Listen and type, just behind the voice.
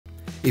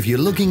If you're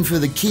looking for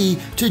the key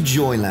to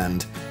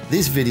Joyland,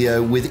 this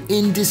video with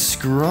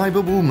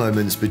indescribable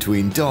moments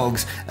between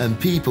dogs and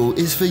people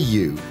is for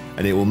you,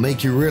 and it will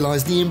make you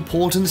realize the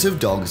importance of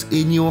dogs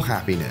in your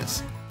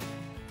happiness.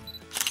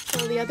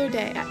 So the other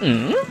day,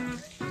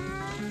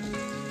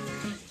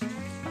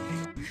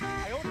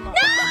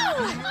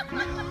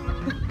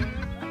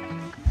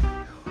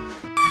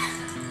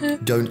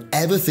 Don't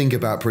ever think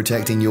about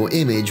protecting your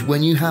image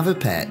when you have a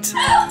pet.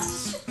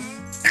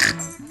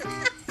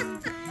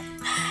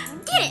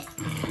 Get it!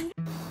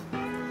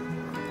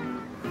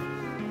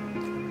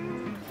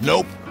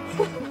 Nope.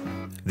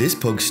 This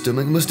pug's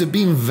stomach must have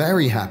been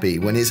very happy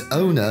when its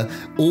owner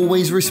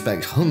always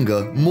respects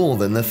hunger more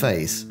than the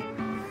face.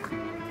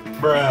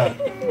 Bruh.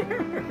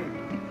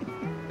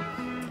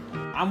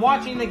 I'm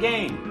watching the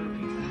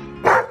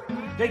game.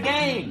 The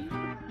game!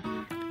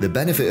 The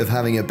benefit of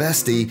having a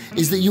bestie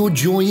is that your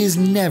joy is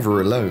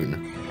never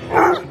alone.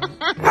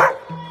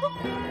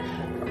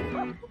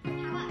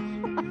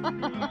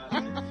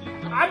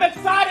 I'm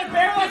excited,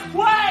 Bear! Let's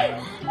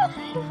play!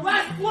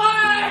 Let's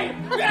play!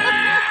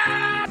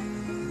 Yeah!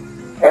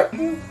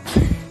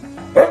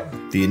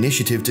 The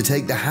initiative to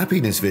take the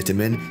happiness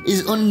vitamin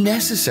is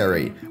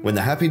unnecessary when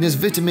the happiness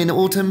vitamin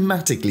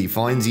automatically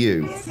finds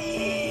you.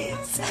 Say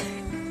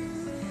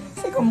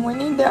good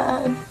morning,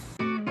 Dad.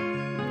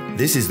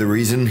 This is the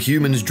reason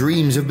humans'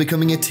 dreams of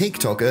becoming a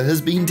TikToker has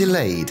been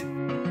delayed.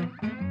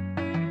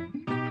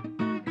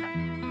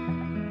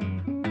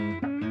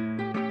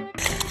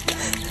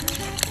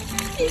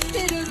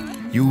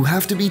 You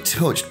have to be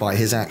touched by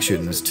his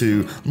actions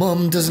to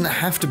 "Mum doesn't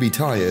have to be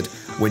tired"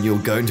 when you're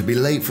going to be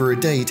late for a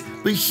date,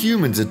 but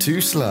humans are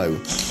too slow.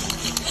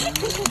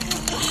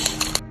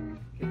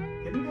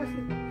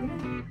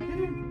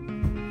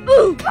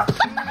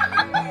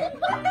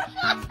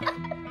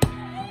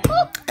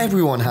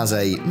 Everyone has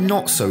a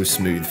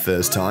not-so-smooth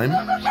first time.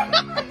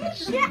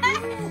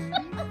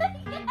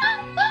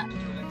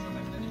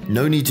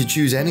 No need to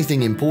choose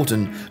anything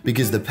important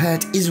because the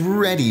pet is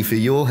ready for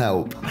your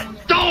help.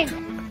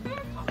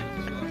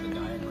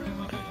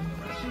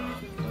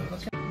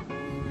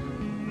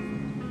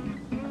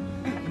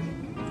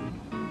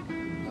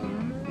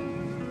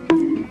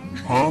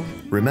 Huh?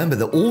 Remember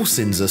that all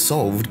sins are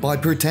solved by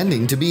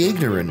pretending to be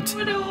ignorant.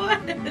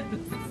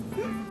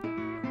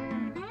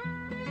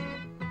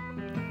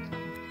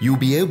 You'll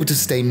be able to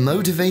stay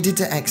motivated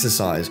to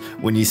exercise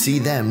when you see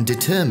them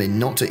determined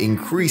not to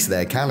increase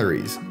their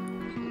calories.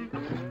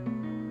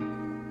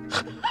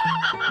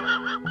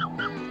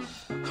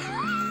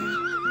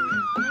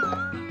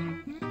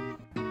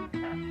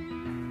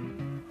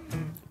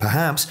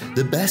 Perhaps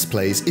the best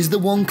place is the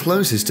one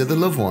closest to the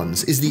loved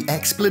ones is the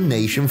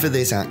explanation for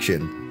this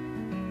action.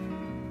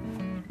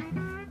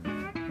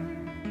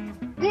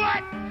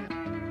 What?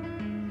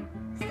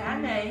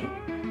 Stanley,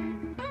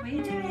 what are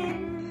you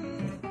doing?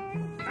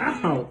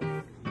 Ow!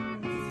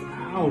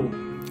 Ow!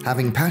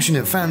 Having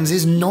passionate fans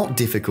is not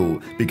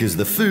difficult because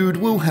the food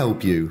will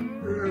help you.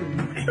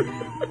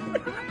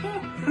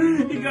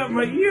 You got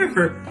my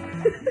ear!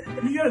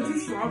 You got too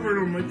slobbered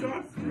on my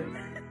top.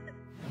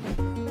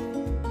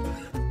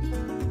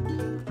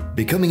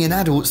 Becoming an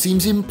adult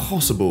seems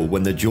impossible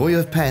when the joy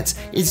of pets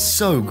is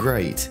so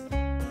great.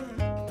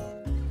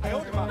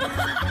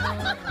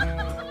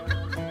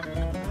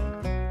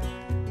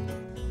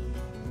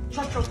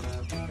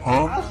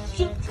 Huh?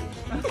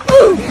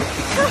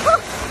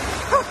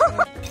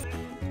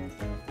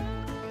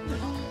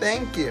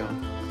 Thank you.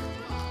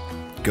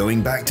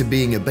 Going back to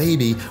being a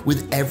baby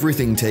with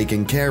everything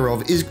taken care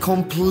of is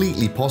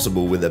completely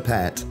possible with a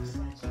pet.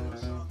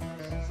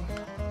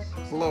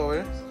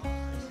 Lord,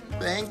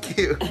 thank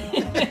you.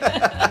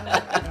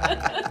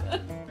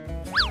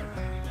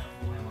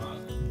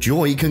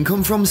 Joy can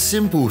come from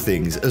simple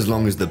things as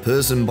long as the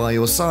person by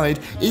your side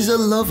is a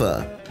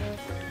lover.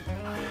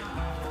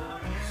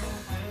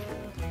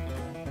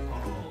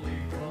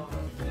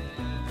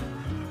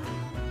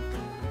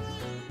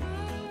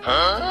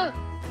 Huh?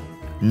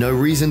 No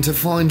reason to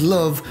find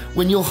love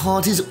when your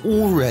heart is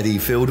already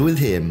filled with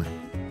him.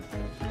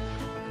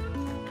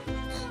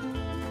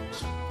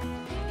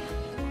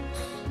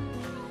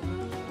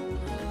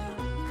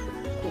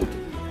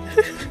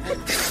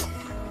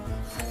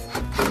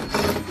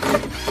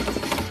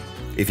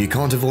 If you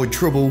can't avoid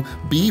trouble,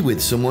 be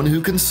with someone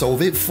who can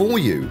solve it for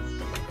you.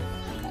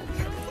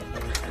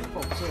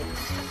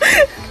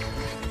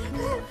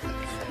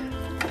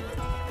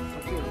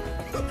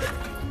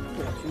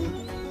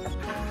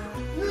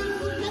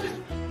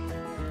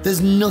 There's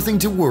nothing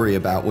to worry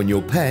about when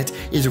your pet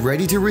is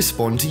ready to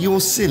respond to your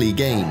silly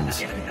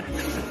games.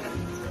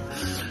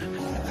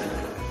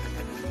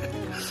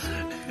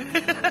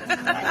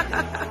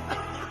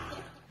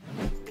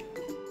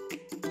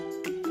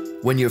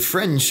 When your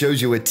friend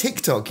shows you a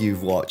TikTok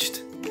you've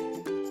watched.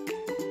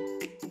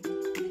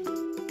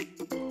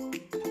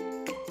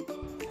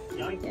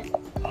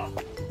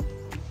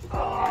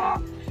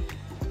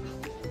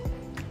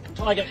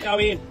 Tiger, go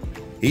in.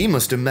 He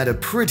must have met a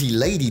pretty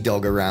lady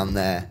dog around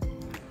there.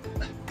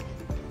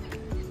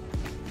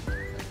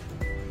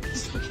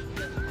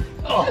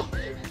 Oh.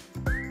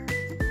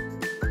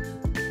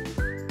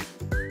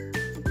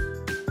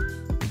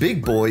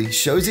 Big Boy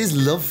shows his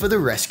love for the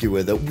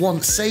rescuer that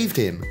once saved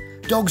him.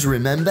 Dogs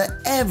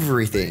remember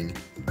everything.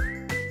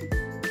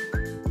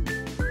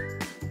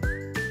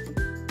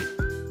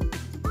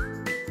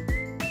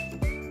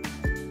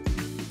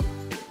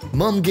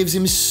 Mum gives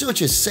him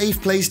such a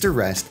safe place to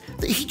rest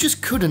that he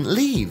just couldn't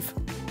leave.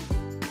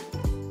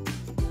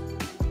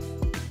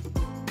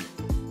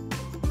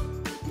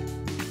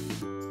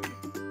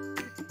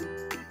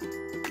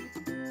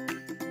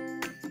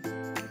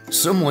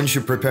 Someone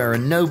should prepare a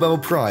Nobel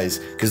Prize,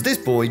 because this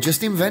boy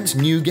just invents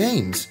new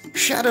games.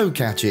 Shadow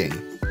catching.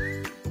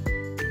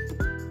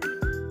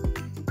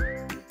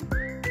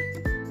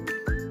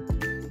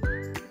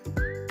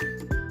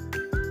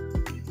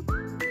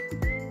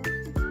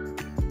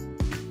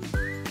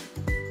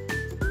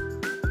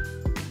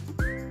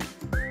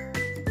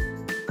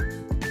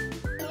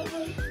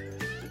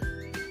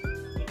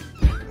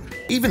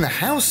 Even the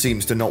house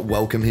seems to not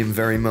welcome him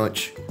very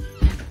much.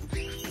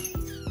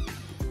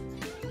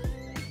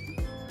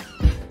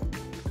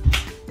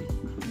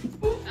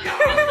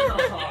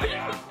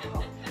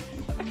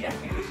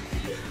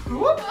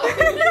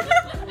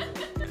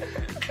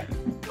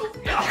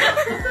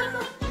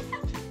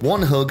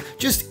 One hug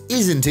just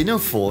isn't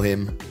enough for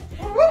him.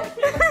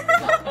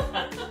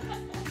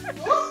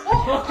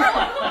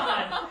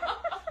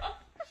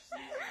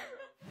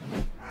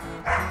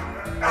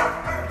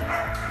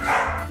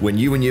 When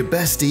you and your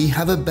bestie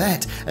have a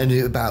bet and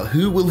about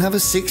who will have a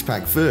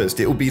six-pack first,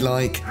 it'll be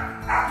like,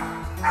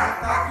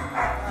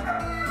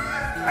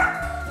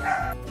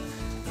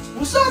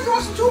 What's up,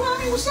 Dawson?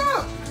 Mommy? What's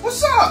up?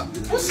 What's up?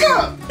 What's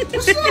up?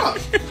 What's up?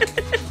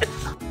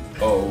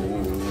 Oh,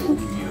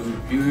 you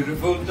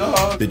beautiful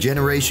dog. the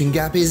generation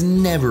gap is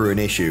never an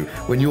issue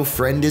when your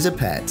friend is a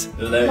pet.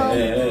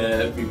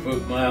 Let me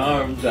put my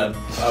arms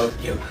about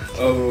you.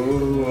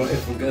 Oh, I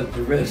forgot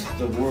the rest of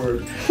the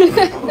word.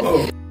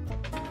 Oh.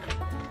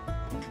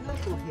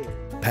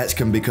 Pets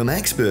can become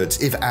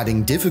experts if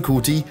adding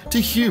difficulty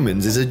to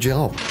humans is a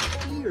job.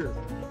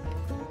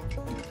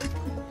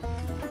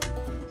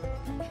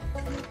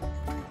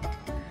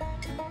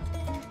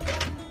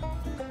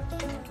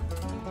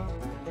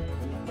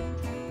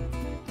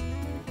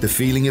 The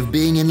feeling of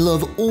being in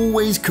love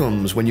always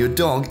comes when your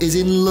dog is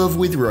in love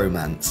with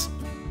romance.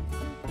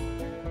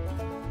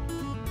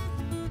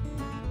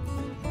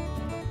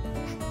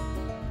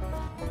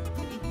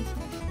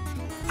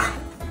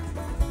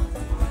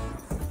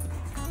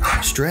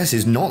 Stress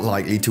is not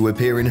likely to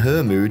appear in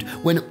her mood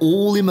when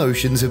all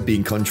emotions have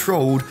been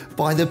controlled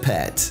by the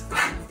pet.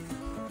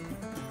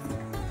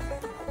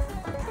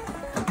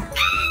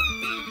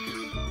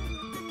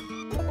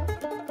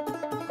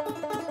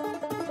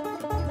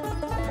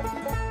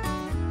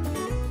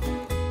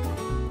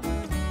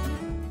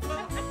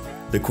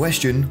 The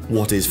question,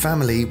 what is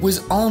family,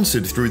 was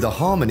answered through the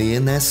harmony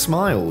in their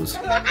smiles.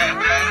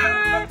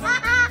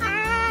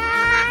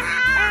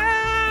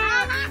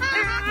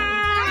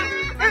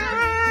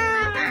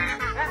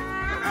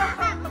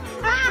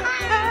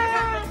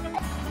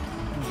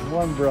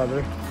 One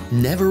brother.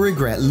 Never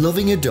regret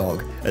loving a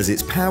dog, as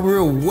its power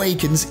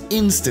awakens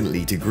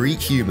instantly to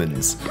greet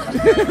humans.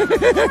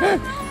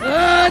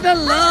 Oh, the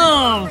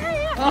love!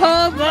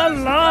 Oh, the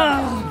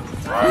love!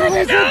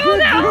 It's a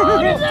good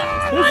girl!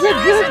 It's a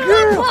good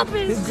girl!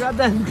 He's got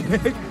that.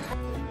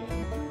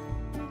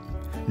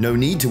 No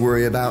need to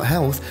worry about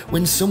health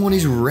when someone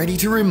is ready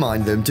to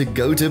remind them to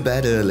go to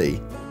bed early.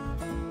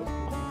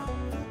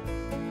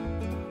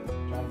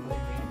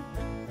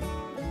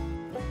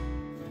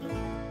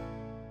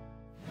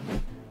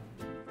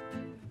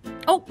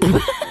 Oh!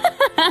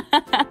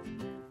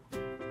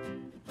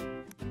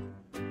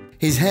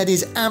 His head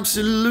is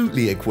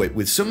absolutely equipped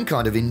with some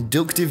kind of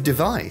inductive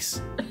device.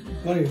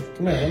 Please,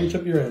 come here, let me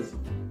chip your ears.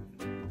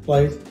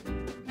 Please.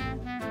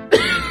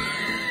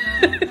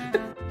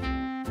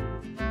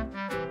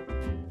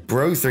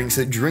 Bro thinks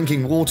that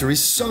drinking water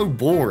is so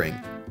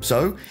boring,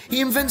 so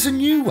he invents a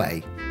new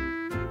way.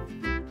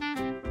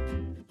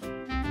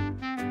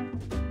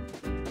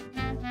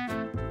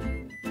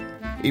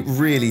 It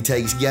really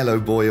takes Yellow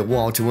Boy a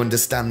while to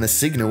understand the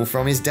signal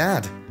from his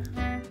dad.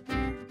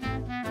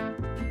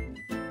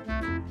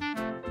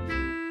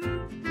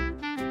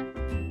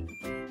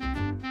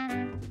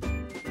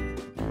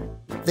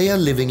 They are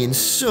living in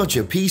such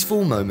a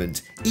peaceful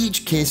moment.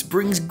 Each kiss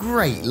brings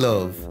great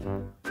love.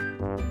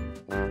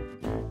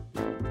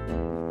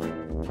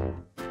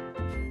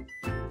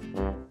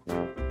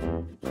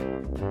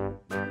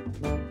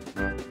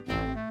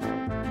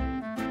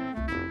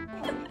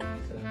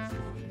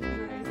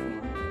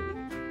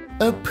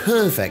 A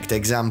perfect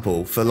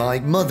example for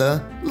like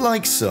mother,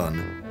 like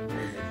son.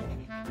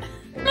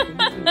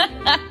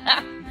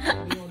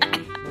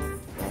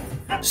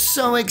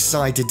 So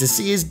excited to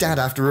see his dad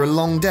after a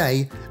long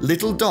day,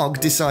 little dog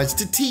decides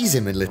to tease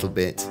him a little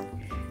bit.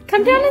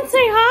 Come down and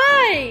say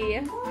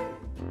hi!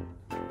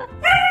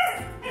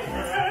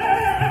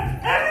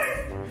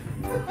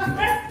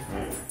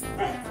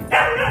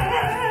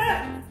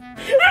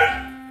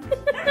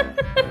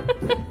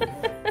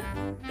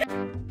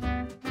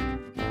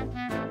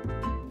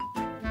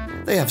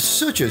 They have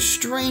such a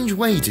strange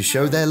way to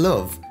show their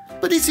love,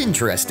 but it's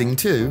interesting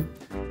too.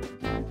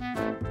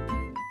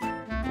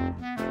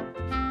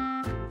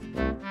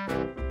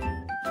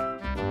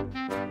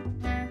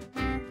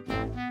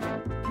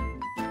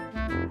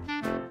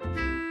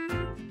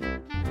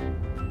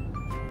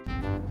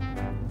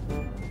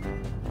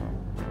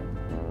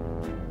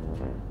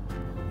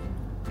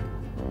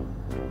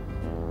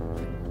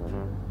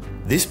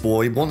 This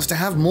boy wants to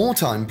have more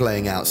time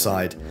playing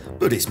outside,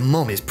 but his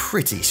mom is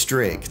pretty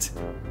strict.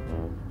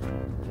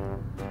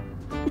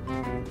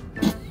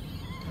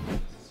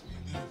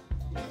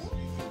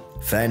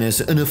 Fairness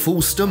and a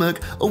full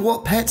stomach are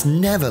what pets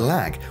never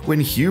lack when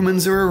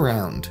humans are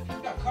around.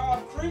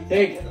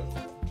 Take it.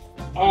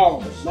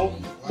 Oh, no,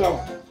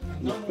 don't.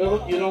 You spill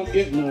it, you don't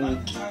get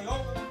none.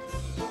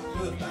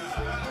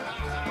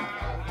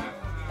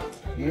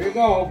 Here you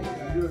go.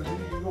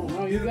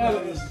 No, you got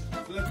it.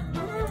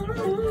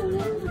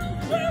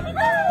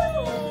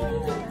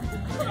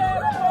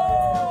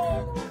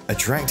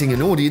 Attracting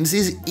an audience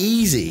is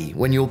easy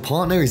when your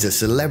partner is a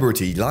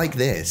celebrity like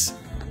this.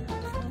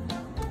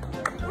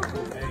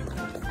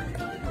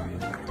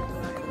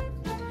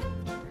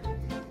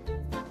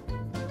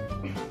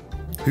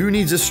 Who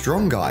needs a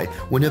strong guy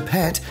when a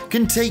pet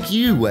can take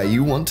you where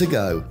you want to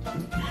go?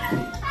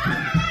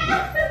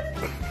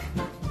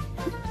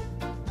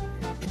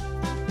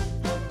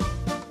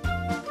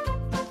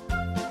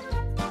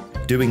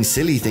 Doing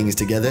silly things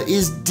together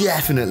is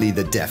definitely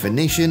the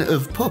definition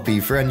of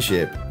puppy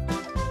friendship.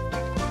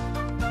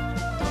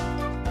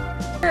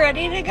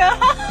 Ready to go?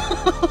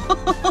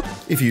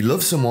 If you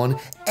love someone,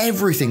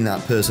 everything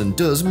that person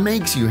does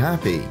makes you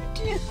happy.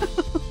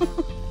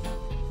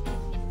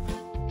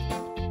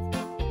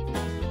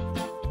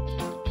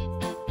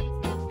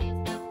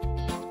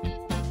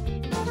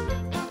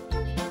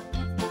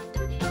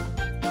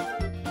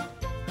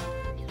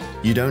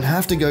 You don't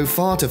have to go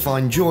far to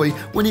find joy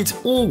when it's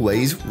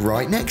always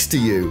right next to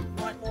you.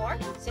 Want more?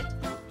 Sit.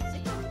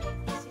 Sit.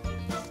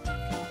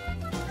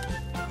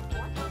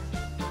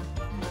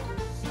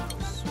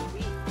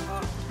 Sweet.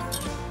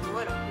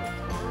 What a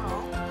good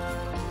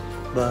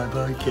girl.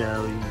 Bye-bye,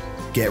 Callie.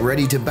 Get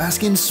ready to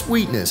bask in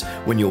sweetness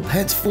when your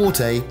pet's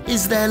forte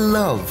is their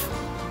love.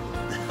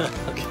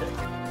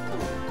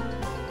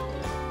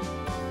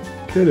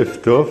 Quel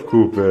stuff,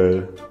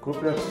 Cooper.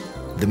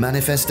 The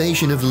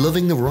manifestation of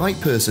loving the right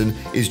person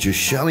is just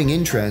showing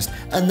interest,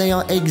 and they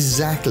are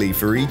exactly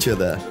for each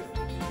other.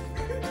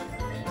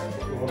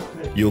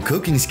 Your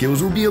cooking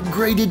skills will be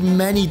upgraded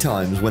many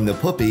times when the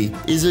puppy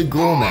is a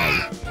gourmet.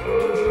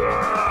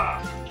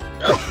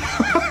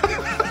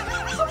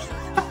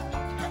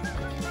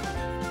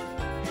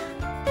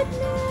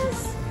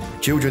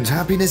 Children's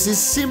happiness is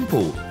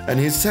simple, and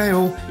his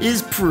tail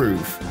is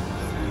proof.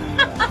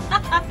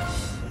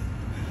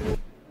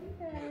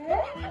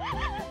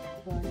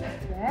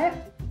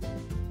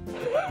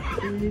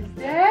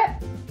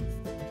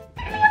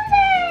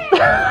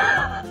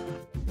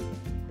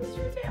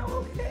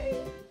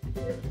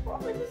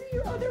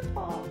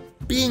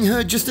 Being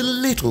hurt just a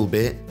little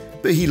bit,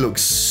 but he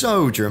looks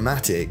so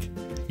dramatic.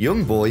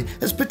 Young boy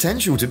has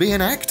potential to be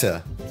an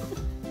actor.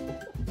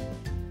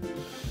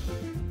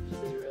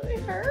 It's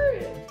really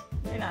hurt.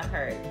 You're not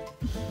hurt.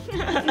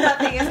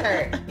 Nothing is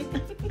hurt.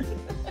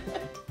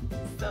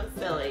 So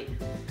silly.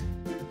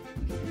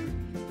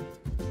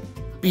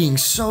 Being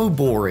so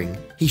boring,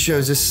 he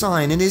shows a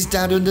sign and his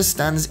dad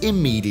understands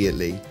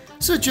immediately.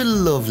 Such a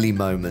lovely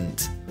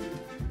moment.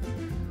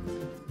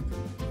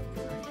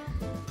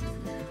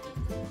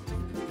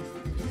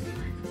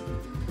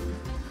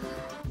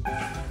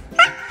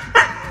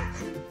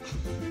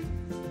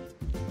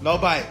 No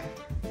bite.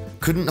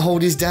 Couldn't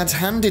hold his dad's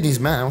hand in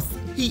his mouth.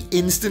 He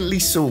instantly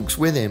sulks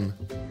with him.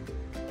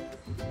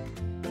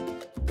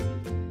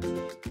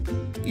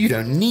 You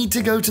don't need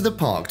to go to the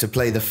park to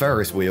play the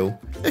Ferris wheel.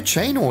 A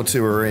chain or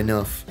two are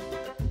enough.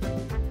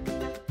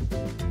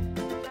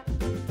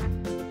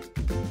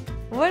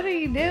 What are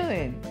you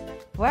doing?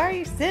 Why are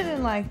you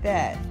sitting like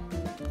that?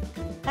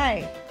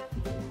 Hey.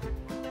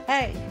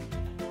 Hey.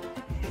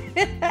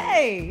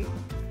 Hey.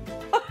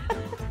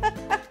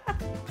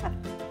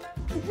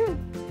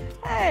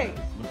 Hey.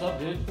 What's up,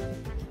 dude?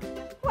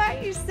 Why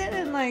are you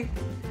sitting like...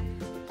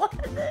 What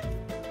is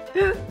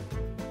it?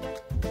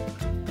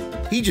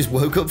 He just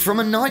woke up from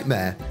a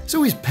nightmare,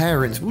 so his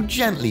parents will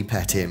gently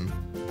pet him.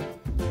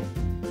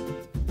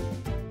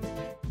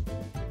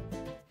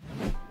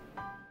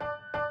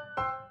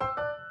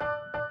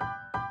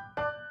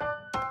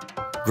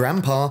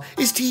 Grandpa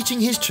is teaching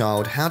his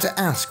child how to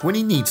ask when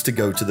he needs to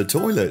go to the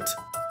toilet.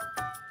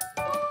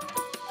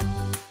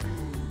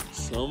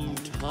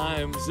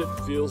 Sometimes it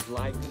feels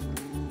like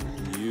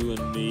you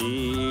and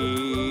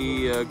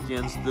me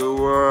against the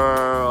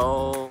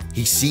world.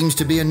 He seems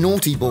to be a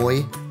naughty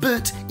boy,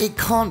 but it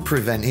can't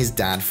prevent his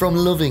dad from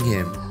loving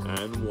him.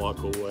 And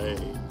walk away.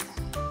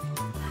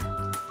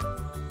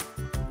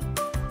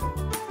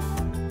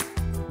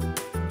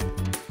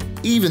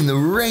 Even the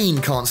rain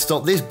can't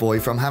stop this boy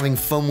from having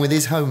fun with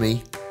his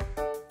homie.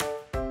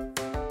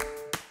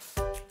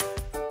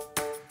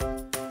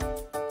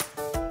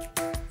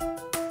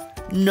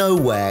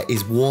 Nowhere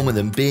is warmer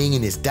than being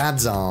in his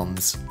dad's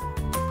arms.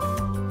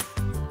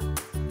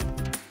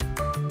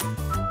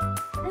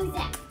 Who's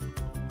that?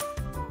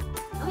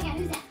 Oh my god,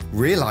 who's that?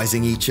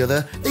 Realizing each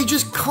other, they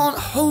just can't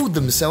hold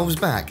themselves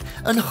back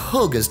and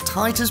hug as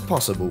tight as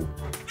possible.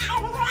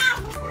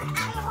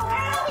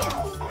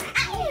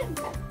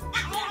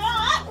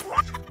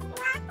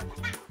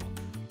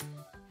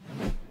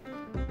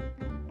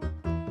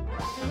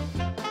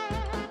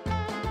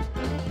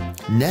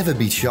 Never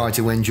be shy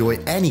to enjoy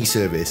any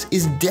service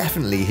is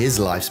definitely his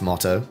life's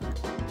motto.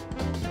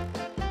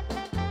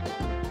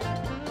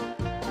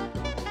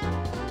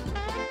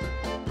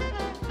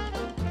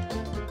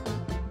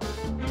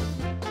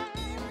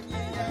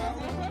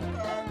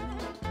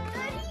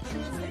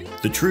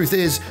 The truth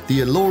is,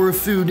 the allure of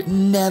food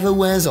never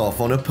wears off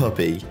on a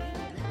puppy.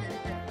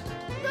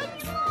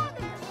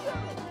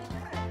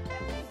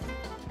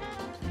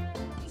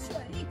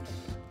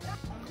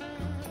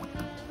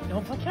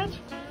 Don't play catch?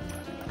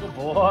 Good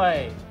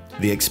boy.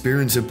 The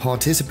experience of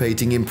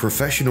participating in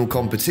professional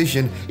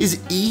competition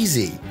is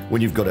easy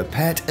when you've got a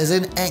pet as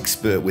an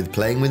expert with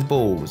playing with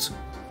balls.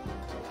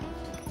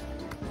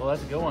 Well,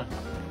 that's a good one.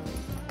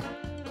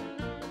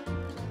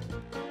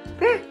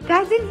 Bear,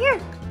 Dad's in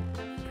here.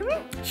 Come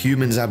here.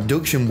 Humans'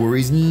 abduction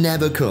worries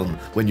never come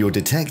when your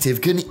detective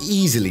can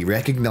easily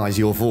recognize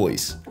your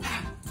voice.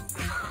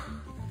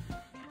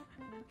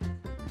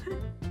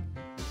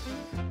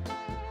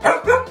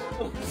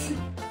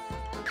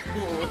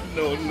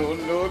 No, no,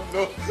 no,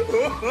 no.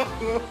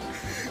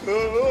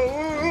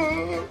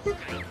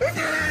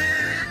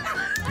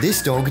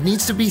 This dog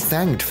needs to be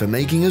thanked for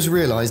making us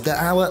realize that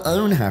our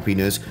own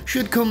happiness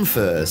should come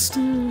first.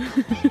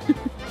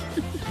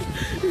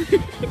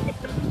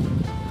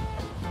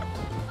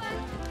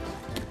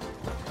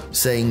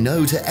 Saying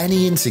no to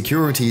any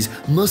insecurities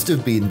must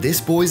have been this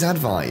boy's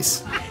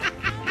advice.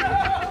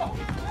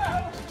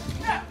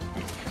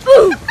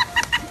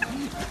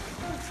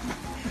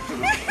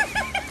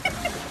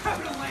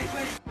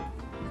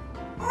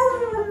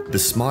 The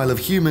smile of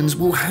humans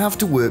will have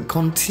to work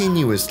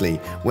continuously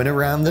when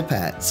around the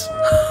pets.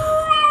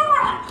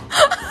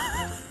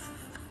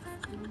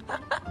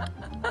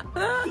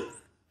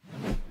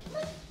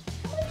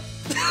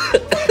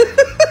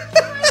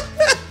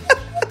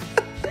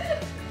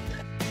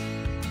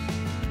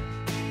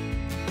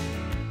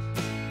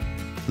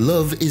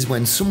 Love is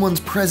when someone's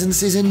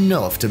presence is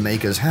enough to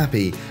make us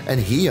happy, and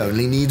he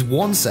only needs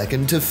 1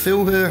 second to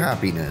fill her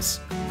happiness.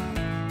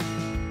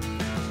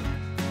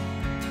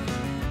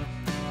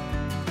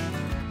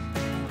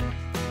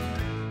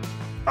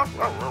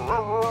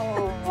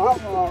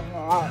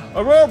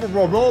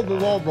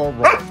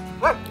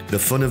 The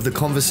fun of the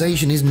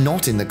conversation is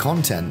not in the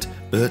content,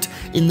 but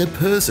in the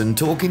person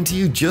talking to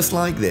you just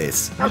like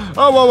this. Oh,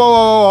 whoa, whoa,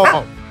 whoa, whoa,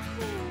 whoa.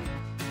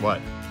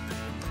 What?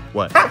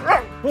 What?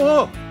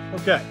 Whoa,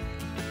 okay.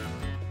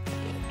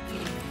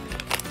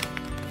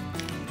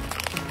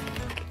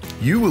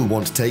 You will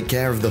want to take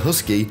care of the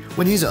husky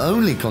when his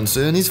only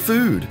concern is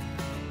food.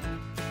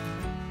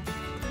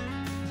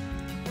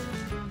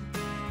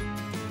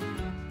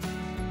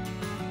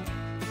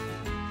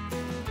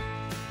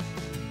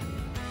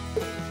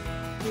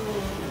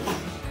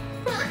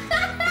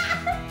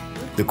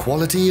 The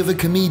quality of a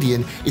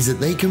comedian is that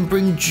they can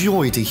bring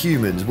joy to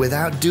humans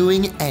without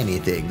doing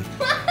anything.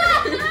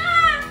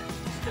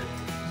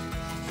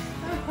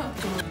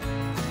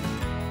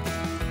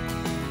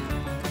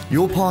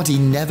 Your party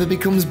never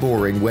becomes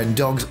boring when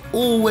dogs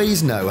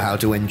always know how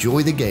to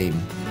enjoy the game.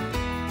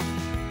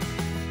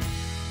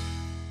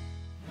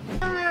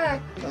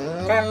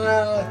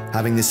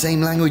 Having the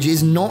same language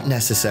is not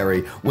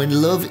necessary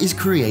when love is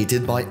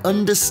created by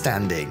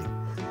understanding.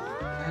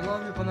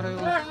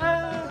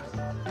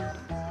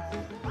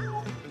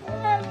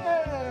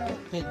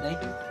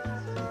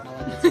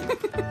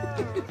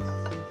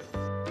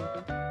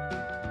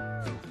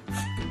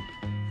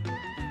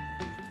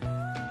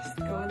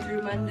 Going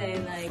through Monday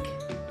like.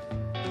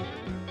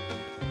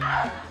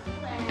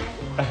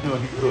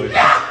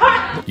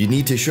 You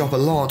need to shop a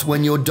lot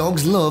when your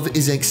dog's love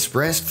is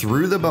expressed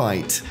through the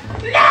bite.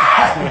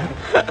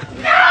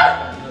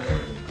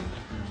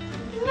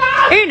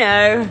 You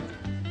know.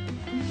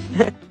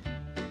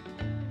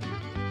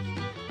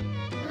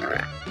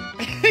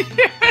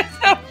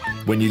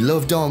 When you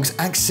love dogs,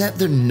 accept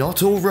that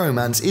not all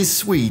romance is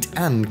sweet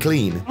and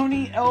clean.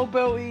 Pony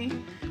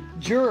elbowy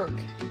jerk.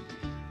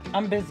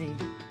 I'm busy.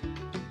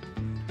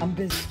 I'm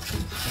busy.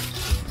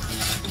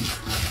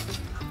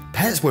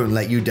 Pets won't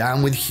let you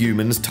down with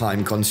humans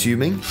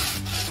time-consuming.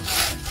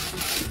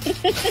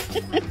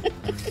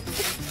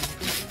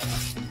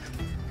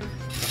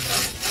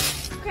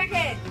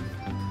 Cricket!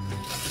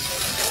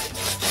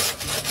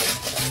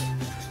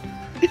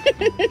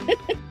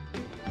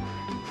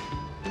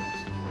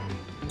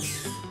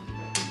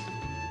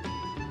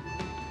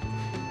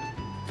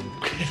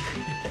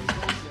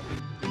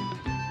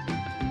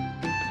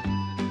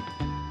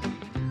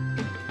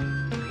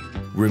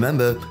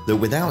 Remember that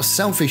without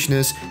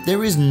selfishness,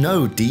 there is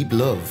no deep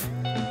love.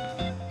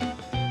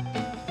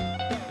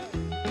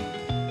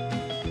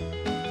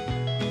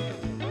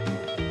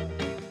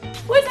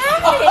 What's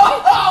happening?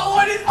 Oh,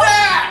 what is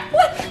that?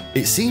 What?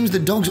 It seems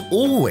that dogs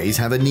always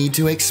have a need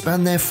to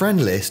expand their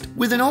friend list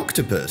with an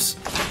octopus.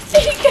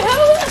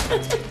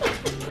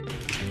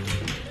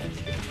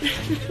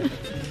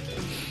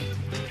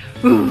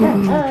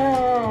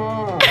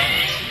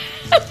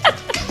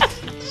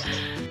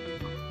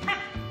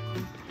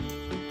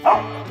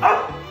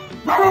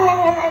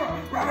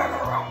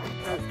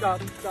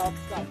 Stop.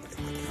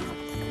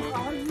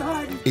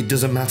 It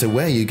doesn't matter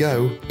where you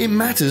go, it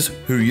matters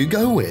who you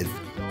go with.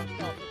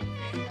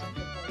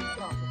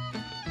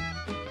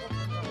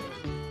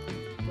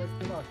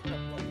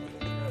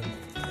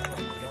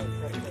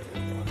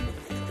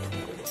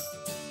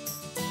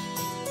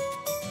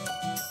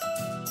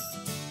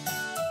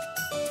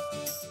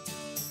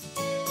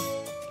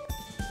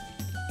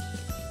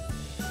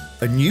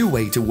 A new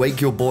way to wake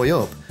your boy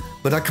up,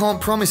 but I can't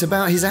promise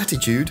about his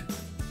attitude.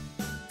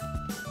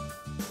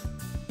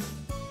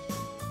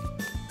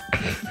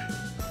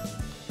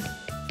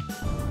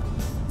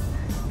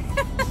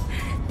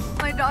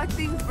 My dog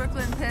thinks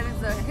Brooklyn's head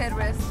is a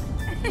headrest.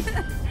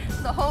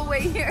 The whole way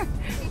here.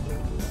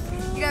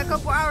 You got a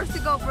couple hours to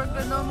go,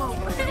 Brooklyn, no move.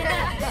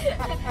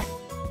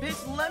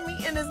 Bitch, let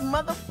me in this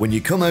mother. When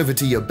you come over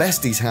to your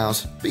bestie's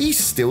house, but he's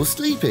still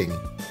sleeping.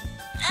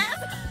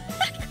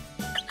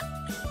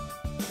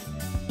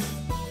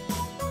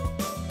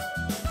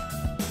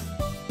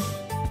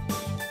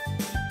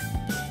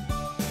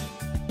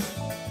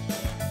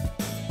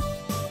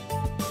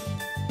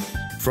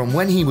 From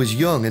when he was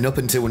young and up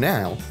until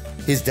now,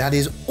 his dad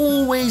is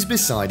always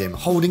beside him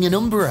holding an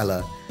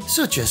umbrella.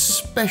 Such a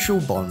special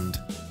bond.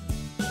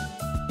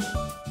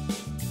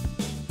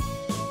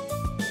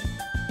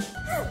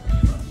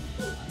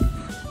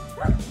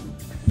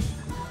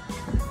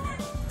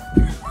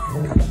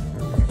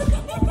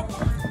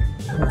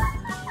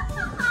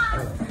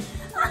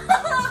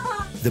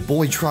 The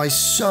boy tries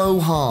so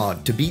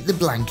hard to beat the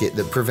blanket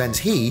that prevents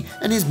he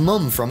and his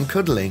mum from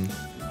cuddling.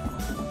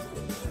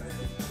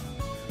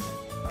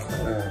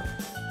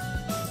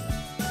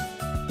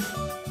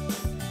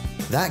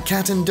 That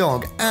cat and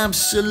dog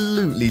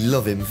absolutely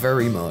love him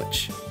very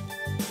much.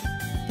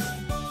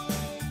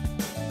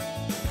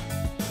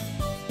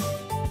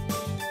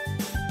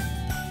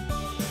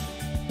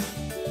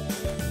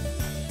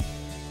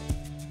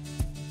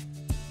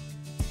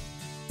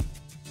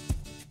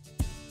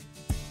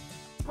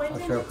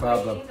 What's your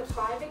problem?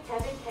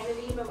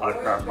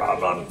 What's your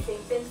problem?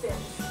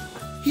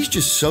 He's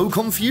just so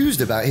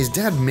confused about his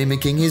dad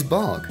mimicking his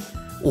bark.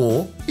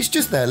 Or it's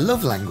just their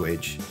love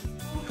language.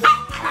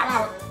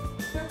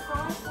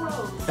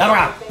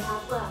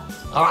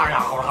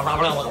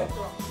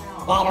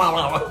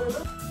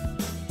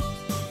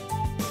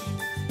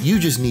 You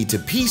just need to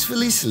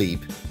peacefully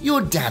sleep.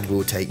 Your dad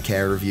will take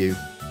care of you.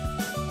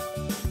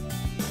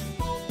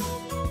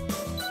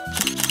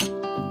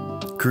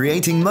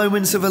 Creating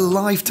moments of a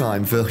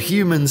lifetime for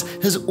humans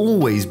has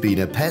always been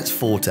a pet's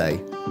forte.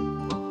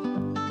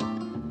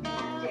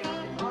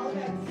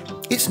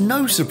 It's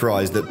no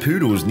surprise that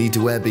poodles need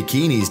to wear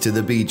bikinis to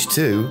the beach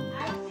too.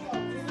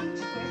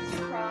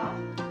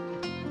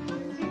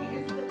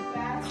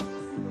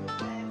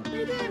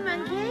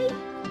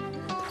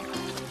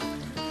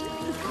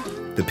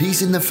 The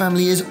peace in the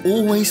family is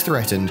always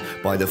threatened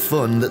by the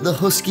fun that the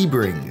husky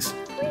brings.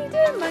 What are you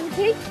doing,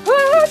 monkey?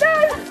 Oh,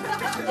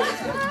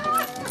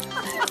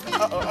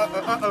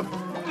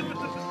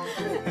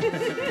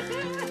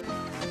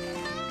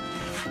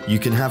 You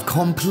can have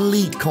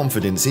complete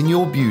confidence in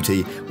your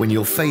beauty when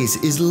your face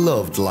is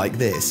loved like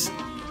this.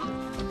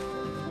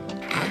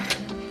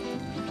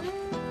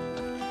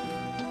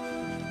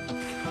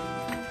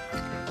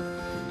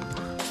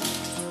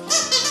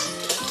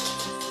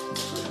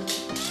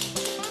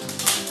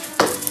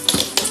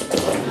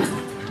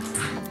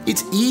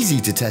 It's easy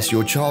to test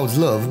your child's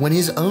love when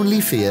his only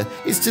fear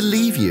is to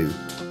leave you.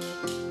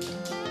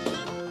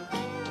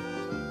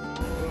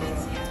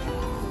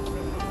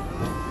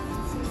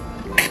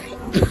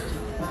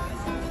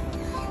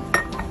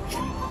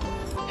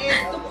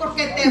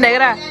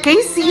 Negra, ¿qué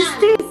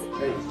hiciste?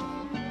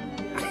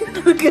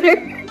 Look at her.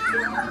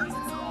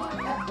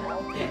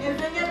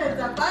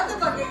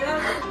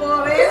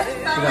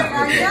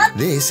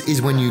 This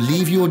is when you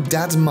leave your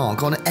dad's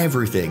mark on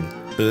everything,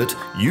 but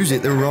use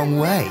it the wrong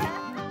way.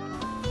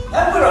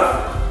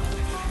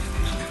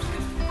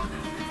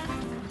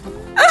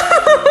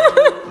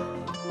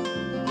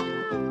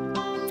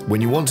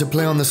 When you want to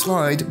play on the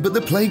slide, but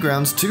the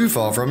playground's too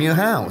far from your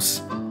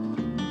house.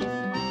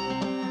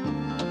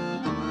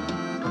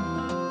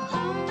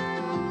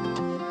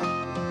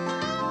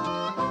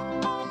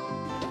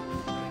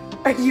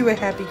 Are you a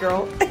happy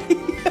girl?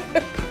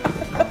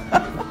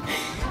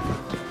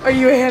 Are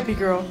you a happy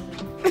girl?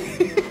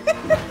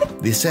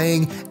 The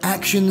saying,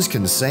 actions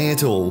can say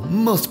it all,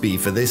 must be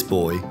for this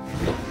boy.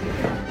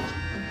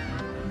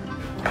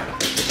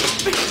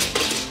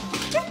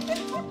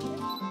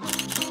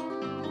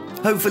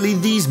 Hopefully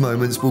these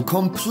moments will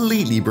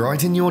completely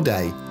brighten your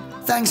day.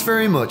 Thanks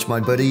very much, my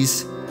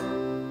buddies.